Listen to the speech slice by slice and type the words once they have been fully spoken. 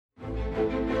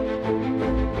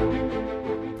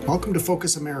Welcome to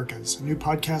Focus Americas, a new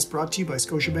podcast brought to you by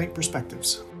Scotiabank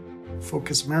Perspectives.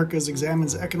 Focus Americas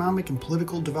examines economic and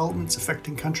political developments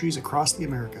affecting countries across the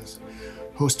Americas.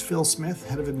 Host Phil Smith,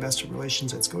 Head of Investor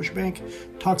Relations at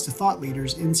Scotiabank, talks to thought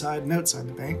leaders inside and outside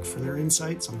the bank for their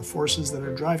insights on the forces that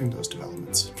are driving those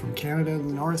developments, from Canada in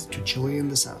the north to Chile in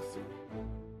the south.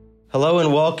 Hello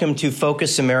and welcome to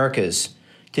Focus Americas.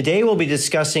 Today we'll be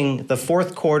discussing the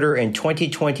fourth quarter and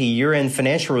 2020 year-end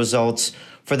financial results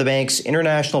for the bank's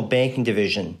International Banking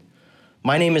Division.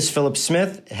 My name is Philip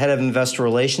Smith, Head of Investor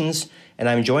Relations, and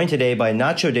I'm joined today by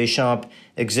Nacho Deschamps,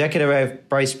 Executive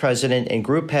Vice President and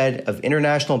Group Head of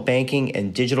International Banking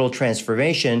and Digital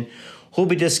Transformation, who will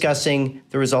be discussing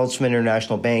the results from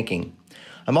international banking.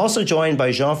 I'm also joined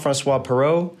by Jean-François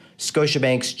Perrault,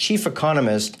 Scotiabank's Chief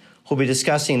Economist, who will be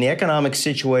discussing the economic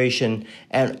situation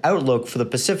and outlook for the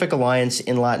Pacific Alliance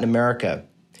in Latin America.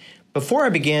 Before I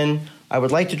begin, I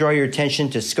would like to draw your attention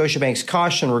to Scotiabank's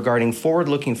caution regarding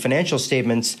forward-looking financial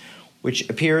statements, which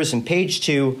appears in page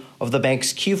 2 of the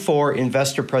bank's Q4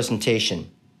 investor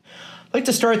presentation. I'd like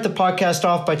to start the podcast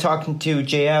off by talking to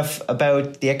JF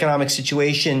about the economic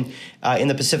situation in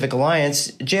the Pacific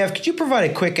Alliance. JF, could you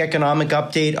provide a quick economic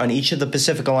update on each of the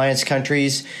Pacific Alliance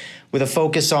countries with a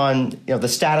focus on the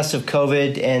status of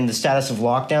COVID and the status of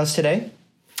lockdowns today?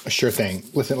 Sure thing.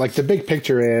 Listen, the big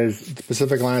picture is the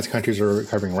Pacific Alliance countries are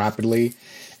recovering rapidly,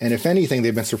 and if anything,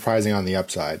 they've been surprising on the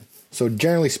upside. So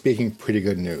generally speaking, pretty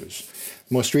good news.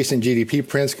 Most recent GDP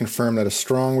prints confirm that a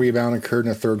strong rebound occurred in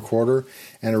the third quarter,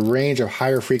 and a range of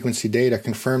higher frequency data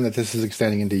confirm that this is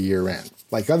extending into year end.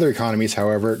 Like other economies,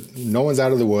 however, no one's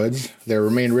out of the woods. There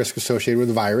remain risks associated with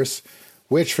the virus,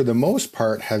 which for the most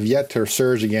part have yet to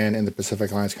surge again in the Pacific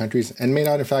Alliance countries and may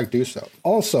not in fact do so.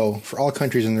 Also, for all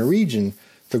countries in the region,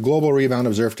 the global rebound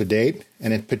observed to date,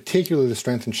 and in particular the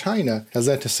strength in China, has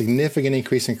led to significant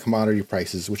increase in commodity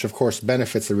prices, which of course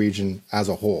benefits the region as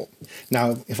a whole.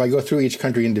 Now, if I go through each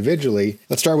country individually,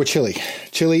 let's start with Chile.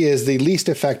 Chile is the least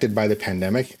affected by the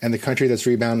pandemic and the country that's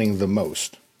rebounding the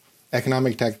most.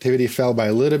 Economic activity fell by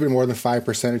a little bit more than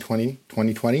 5% in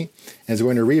 2020 and is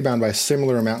going to rebound by a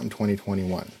similar amount in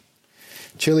 2021.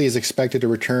 Chile is expected to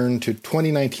return to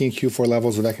 2019 Q4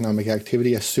 levels of economic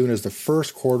activity as soon as the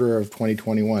first quarter of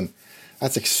 2021.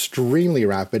 That's extremely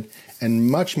rapid and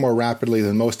much more rapidly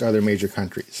than most other major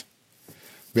countries.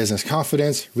 Business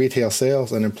confidence, retail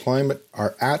sales, and employment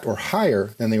are at or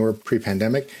higher than they were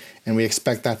pre-pandemic, and we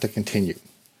expect that to continue.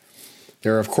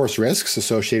 There are, of course, risks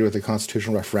associated with the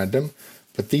constitutional referendum,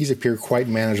 but these appear quite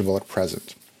manageable at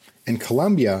present. In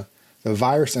Colombia, the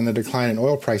virus and the decline in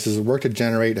oil prices have worked to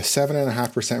generate a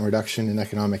 7.5% reduction in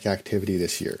economic activity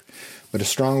this year. But a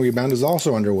strong rebound is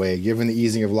also underway given the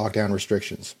easing of lockdown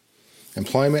restrictions.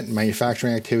 Employment,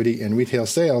 manufacturing activity, and retail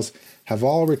sales have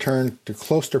all returned to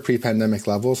close to pre-pandemic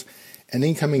levels, and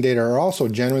incoming data are also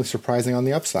generally surprising on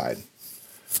the upside.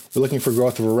 We're looking for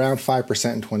growth of around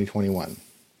 5% in 2021.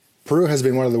 Peru has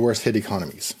been one of the worst hit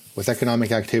economies, with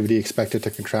economic activity expected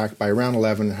to contract by around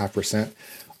 11.5%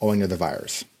 owing to the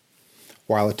virus.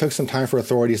 While it took some time for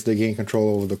authorities to gain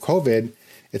control over the COVID,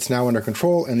 it's now under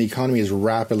control and the economy is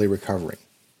rapidly recovering.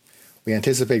 We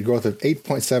anticipate growth of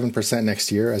 8.7% next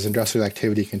year as industrial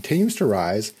activity continues to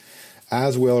rise,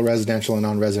 as will residential and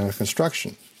non-residential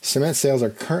construction. Cement sales are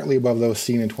currently above those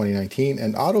seen in 2019,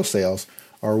 and auto sales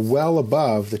are well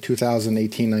above the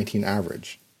 2018-19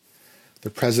 average. The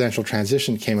presidential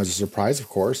transition came as a surprise, of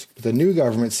course, but the new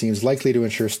government seems likely to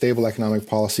ensure stable economic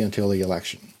policy until the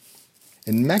election.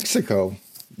 In Mexico,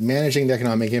 managing the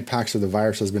economic impacts of the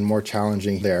virus has been more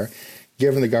challenging there,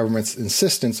 given the government's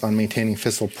insistence on maintaining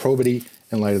fiscal probity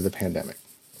in light of the pandemic.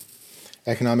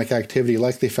 Economic activity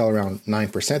likely fell around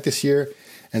 9% this year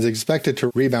and is expected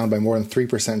to rebound by more than 3%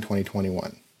 in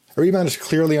 2021. A rebound is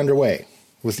clearly underway,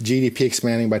 with GDP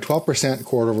expanding by 12%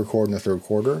 quarter over quarter in the third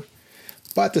quarter,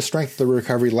 but the strength of the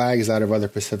recovery lags that of other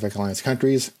Pacific Alliance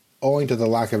countries, owing to the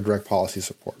lack of direct policy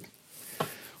support.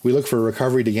 We look for a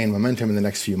recovery to gain momentum in the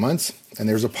next few months, and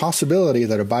there's a possibility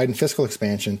that a Biden fiscal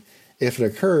expansion, if it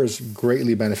occurs,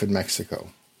 greatly benefit Mexico.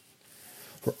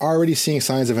 We're already seeing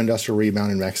signs of industrial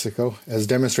rebound in Mexico, as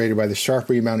demonstrated by the sharp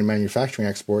rebound in manufacturing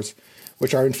exports,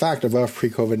 which are in fact above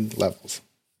pre-COVID levels.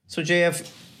 So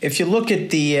JF, if you look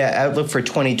at the outlook for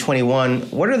 2021,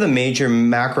 what are the major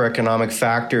macroeconomic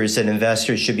factors that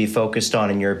investors should be focused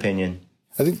on, in your opinion?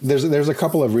 I think there's a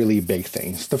couple of really big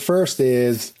things. The first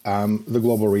is the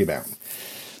global rebound.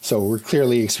 So we're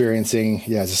clearly experiencing,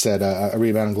 as I said, a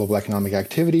rebound in global economic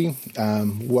activity.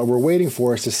 What we're waiting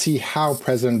for is to see how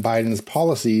President Biden's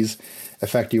policies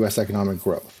affect U.S. economic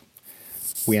growth.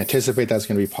 We anticipate that's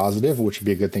going to be positive, which would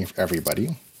be a good thing for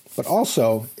everybody. But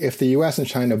also, if the US and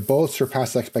China both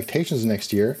surpass expectations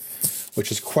next year,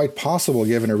 which is quite possible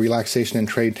given a relaxation in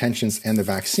trade tensions and the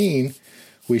vaccine,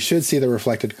 we should see the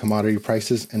reflected commodity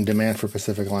prices and demand for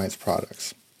Pacific Alliance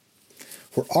products.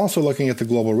 We're also looking at the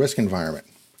global risk environment.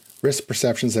 Risk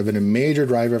perceptions have been a major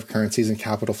driver of currencies and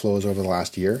capital flows over the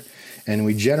last year, and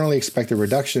we generally expect the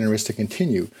reduction in risk to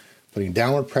continue, putting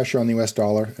downward pressure on the US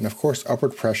dollar and, of course,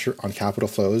 upward pressure on capital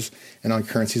flows and on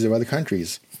currencies of other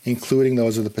countries, including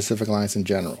those of the Pacific Alliance in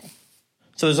general.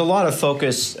 So there's a lot of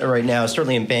focus right now,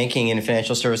 certainly in banking and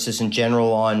financial services in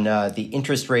general, on the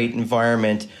interest rate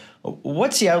environment.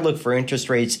 What's the outlook for interest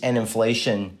rates and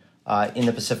inflation in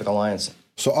the Pacific Alliance?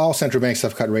 So all central banks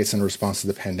have cut rates in response to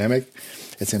the pandemic,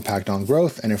 its impact on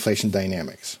growth and inflation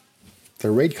dynamics.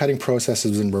 The rate-cutting process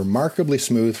has been remarkably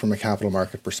smooth from a capital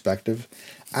market perspective,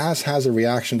 as has a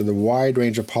reaction to the wide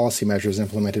range of policy measures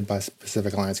implemented by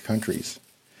Pacific Alliance countries.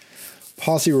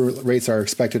 Policy rates are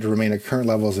expected to remain at current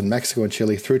levels in Mexico and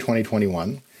Chile through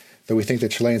 2021, though we think the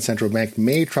Chilean Central Bank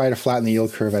may try to flatten the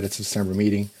yield curve at its December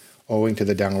meeting, owing to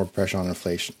the downward pressure on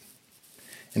inflation.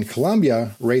 In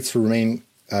Colombia, rates should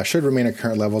remain at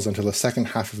current levels until the second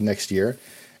half of next year,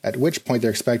 at which point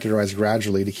they're expected to rise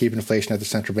gradually to keep inflation at the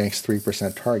central bank's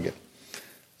 3% target.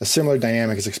 A similar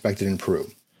dynamic is expected in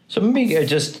Peru. So maybe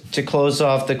just to close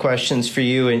off the questions for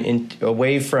you and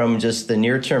away from just the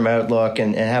near-term outlook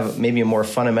and have maybe a more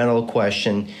fundamental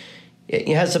question,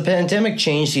 has the pandemic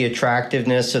changed the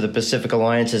attractiveness of the Pacific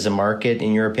Alliance as a market,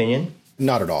 in your opinion?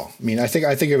 Not at all. I mean, I think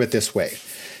of it this way.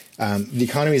 The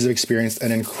economies have experienced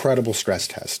an incredible stress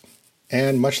test.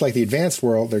 And much like the advanced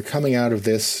world, they're coming out of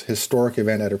this historic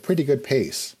event at a pretty good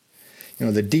pace.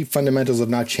 The deep fundamentals have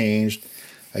not changed.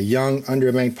 A young,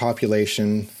 underbanked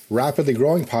population, rapidly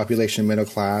growing population middle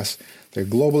class. They're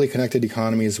globally connected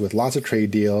economies with lots of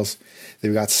trade deals.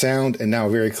 They've got sound and now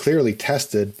very clearly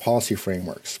tested policy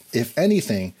frameworks. If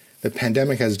anything, the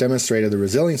pandemic has demonstrated the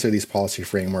resilience of these policy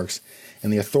frameworks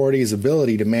and the authority's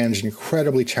ability to manage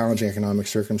incredibly challenging economic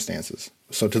circumstances.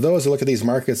 So to those who look at these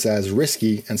markets as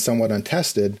risky and somewhat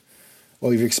untested, what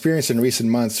we've experienced in recent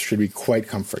months should be quite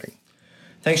comforting.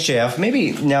 Thanks, JF.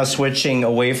 Maybe now switching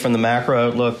away from the macro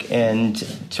outlook and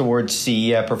towards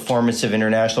the performance of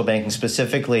international banking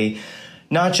specifically.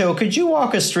 Nacho, could you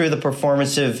walk us through the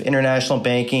performance of international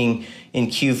banking in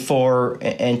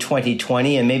Q4 and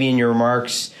 2020, and maybe in your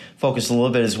remarks focus a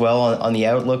little bit as well on the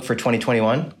outlook for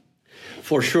 2021?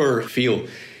 For sure, Phil.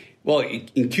 Well,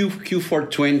 in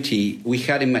Q4 20, we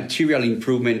had a material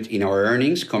improvement in our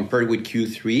earnings compared with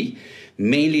Q3,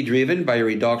 mainly driven by a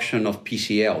reduction of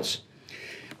PCLs.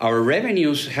 Our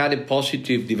revenues had a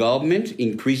positive development,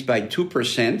 increased by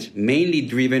 2%, mainly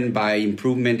driven by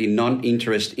improvement in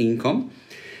non-interest income.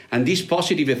 And these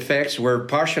positive effects were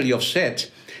partially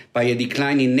offset by a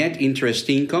decline in net interest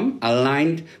income,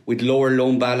 aligned with lower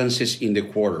loan balances in the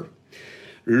quarter.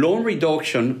 Loan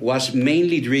reduction was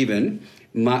mainly driven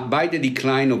by the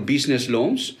decline of business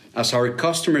loans as our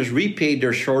customers repaid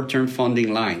their short-term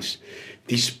funding lines.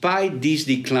 Despite this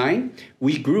decline,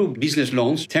 we grew business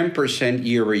loans 10%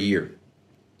 year over year.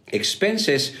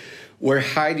 Expenses were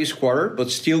high this quarter,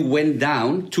 but still went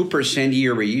down 2%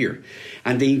 year over year.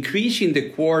 And the increase in the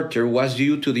quarter was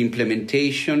due to the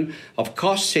implementation of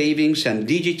cost savings and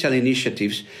digital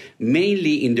initiatives,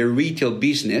 mainly in the retail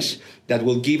business, that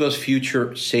will give us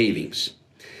future savings.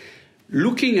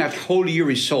 Looking at whole year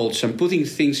results and putting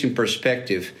things in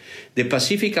perspective, the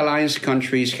Pacific Alliance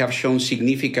countries have shown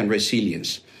significant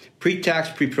resilience. Pre-tax,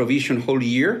 pre-provision whole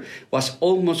year was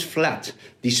almost flat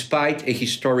despite a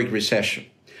historic recession.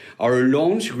 Our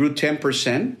loans grew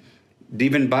 10%,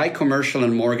 driven by commercial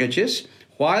and mortgages,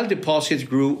 while deposits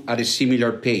grew at a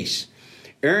similar pace.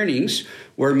 Earnings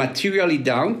were materially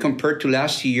down compared to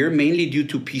last year, mainly due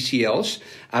to PCLs,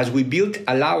 as we built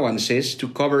allowances to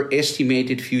cover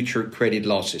estimated future credit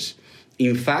losses.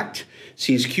 In fact,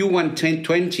 since Q1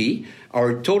 2020,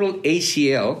 our total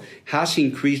ACL has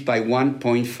increased by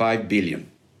 $1.5 billion.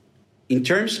 In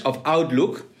terms of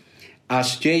outlook,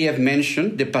 as JF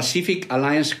mentioned, the Pacific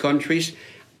Alliance countries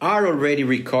are already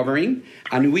recovering,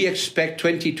 and we expect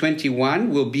 2021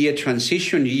 will be a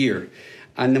transition year,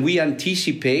 and we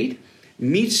anticipate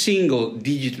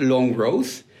mid-single-digit loan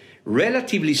growth,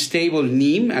 relatively stable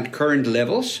NIM at current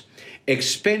levels,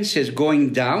 expenses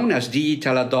going down as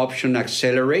digital adoption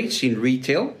accelerates in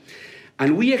retail,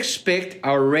 and we expect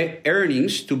our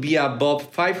earnings to be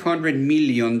above $500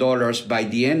 million by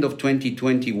the end of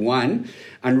 2021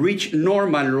 and reach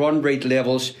normal run rate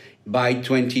levels by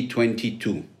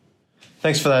 2022.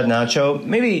 Thanks for that, Nacho.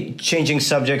 Maybe changing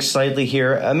subjects slightly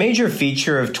here. A major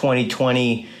feature of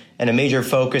 2020 and a major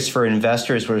focus for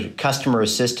investors were customer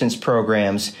assistance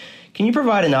programs. Can you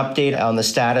provide an update on the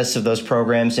status of those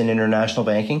programs in international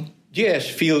banking? Yes,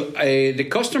 Phil. The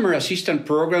customer assistance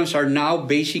programs are now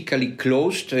basically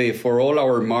closed for all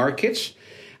our markets.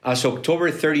 As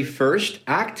October 31st,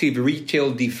 active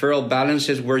retail deferral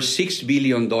balances were $6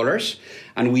 billion,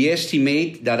 and we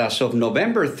estimate that as of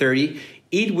November 30,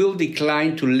 it will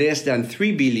decline to less than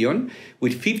 $3 billion,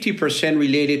 with 50%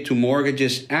 related to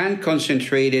mortgages and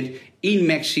concentrated in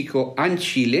Mexico and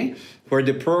Chile, where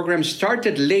the program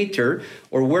started later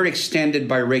or were extended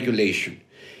by regulation.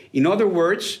 In other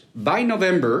words, by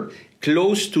November,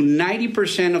 close to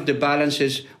 90% of the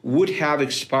balances would have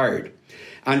expired.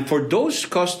 And for those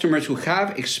customers who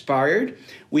have expired,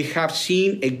 we have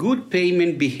seen a good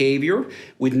payment behavior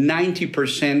with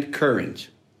 90% current.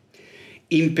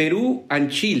 In Peru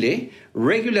and Chile,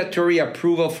 regulatory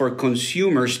approval for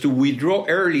consumers to withdraw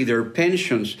early their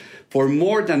pensions for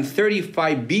more than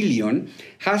 $35 billion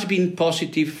has been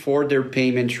positive for their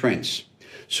payment trends.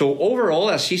 So overall,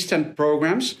 assistance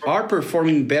programs are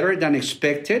performing better than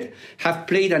expected, have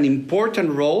played an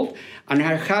important role, and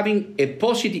are having a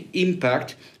positive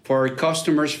impact for our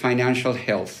customers' financial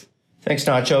health. Thanks,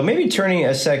 Nacho. Maybe turning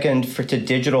a second to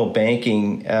digital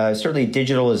banking. Certainly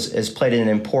digital has played an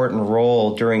important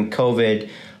role during COVID,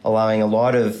 allowing a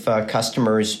lot of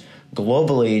customers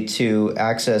globally to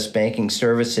access banking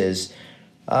services.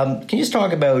 Can you just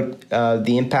talk about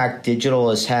the impact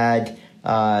digital has had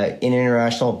in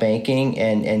international banking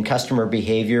and customer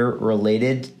behavior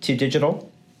related to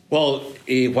digital? Well,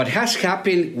 what has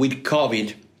happened with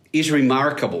COVID is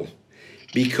remarkable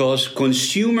because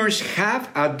consumers have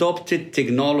adopted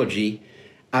technology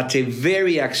at a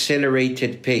very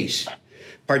accelerated pace,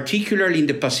 particularly in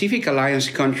the Pacific Alliance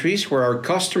countries where our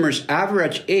customers'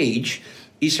 average age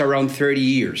is around 30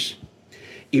 years.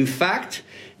 In fact,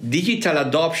 digital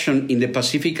adoption in the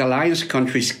Pacific Alliance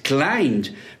countries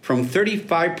climbed from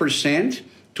 35%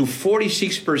 to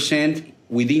 46%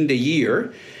 within the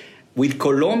year, with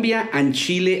Colombia and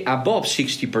Chile above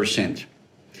 60%.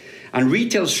 And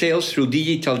retail sales through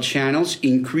digital channels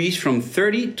increased from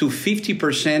 30 to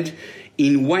 50%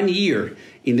 in 1 year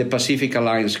in the Pacific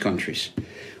Alliance countries.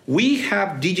 We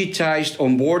have digitized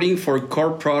onboarding for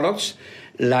core products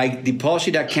like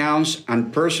deposit accounts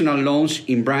and personal loans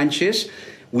in branches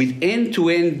with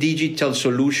end-to-end digital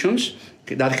solutions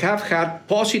that have had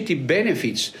positive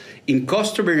benefits in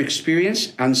customer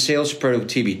experience and sales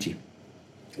productivity.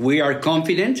 We are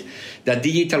confident that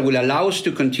digital will allow us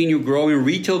to continue growing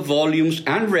retail volumes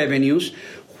and revenues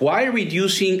while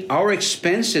reducing our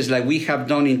expenses like we have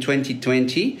done in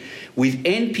 2020, with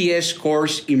NPS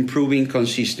scores improving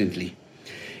consistently.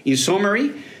 In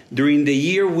summary, during the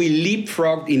year, we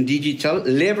leapfrogged in digital,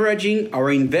 leveraging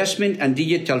our investment and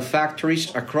digital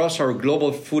factories across our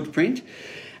global footprint,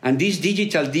 and this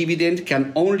digital dividend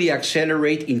can only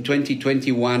accelerate in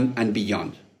 2021 and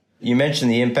beyond. You mentioned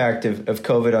the impact of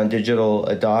COVID on digital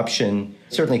adoption.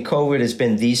 Certainly, COVID has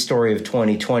been the story of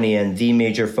 2020 and the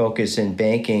major focus in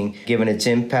banking, given its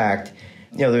impact.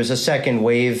 There's a second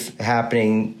wave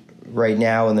happening right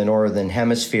now in the Northern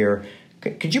Hemisphere.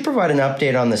 Could you provide an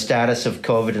update on the status of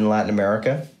COVID in Latin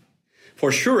America?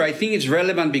 For sure. I think it's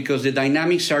relevant because the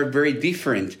dynamics are very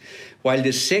different. While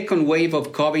the second wave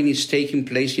of COVID is taking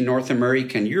place in North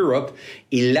America and Europe,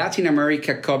 in Latin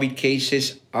America, COVID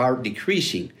cases are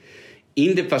decreasing.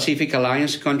 In the Pacific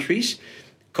Alliance countries,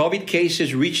 COVID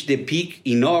cases reached the peak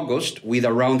in August with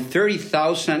around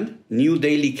 30,000 new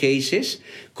daily cases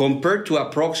compared to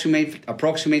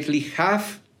approximately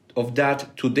half of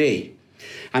that today.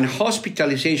 And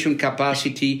hospitalization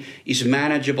capacity is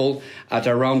manageable at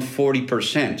around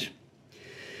 40%.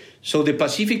 So the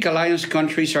Pacific Alliance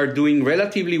countries are doing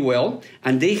relatively well,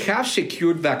 and they have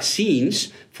secured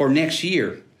vaccines for next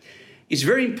year. It's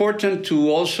very important to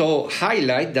also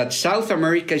highlight that South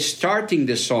America is starting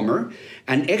the summer,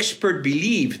 and experts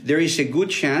believe there is a good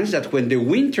chance that when their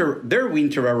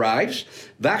winter arrives,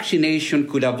 vaccination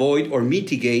could avoid or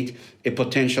mitigate a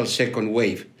potential second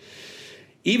wave.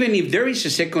 Even if there is a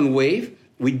second wave,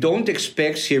 we don't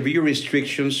expect severe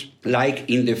restrictions like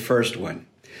in the first one.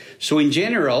 So in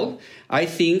general, I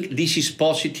think this is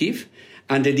positive,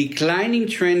 and the declining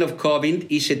trend of COVID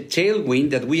is a tailwind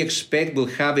that we expect will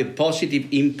have a positive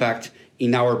impact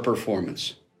in our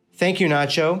performance. Thank you,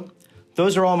 Nacho.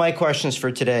 Those are all my questions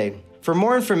for today. For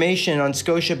more information on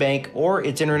Scotiabank or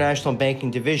its international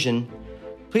banking division,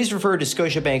 please refer to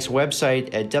Scotiabank's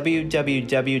website at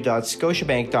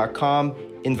www.scotiabank.com,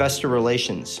 Investor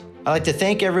Relations. I'd like to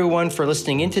thank everyone for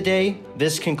listening in today.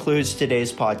 This concludes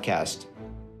today's podcast.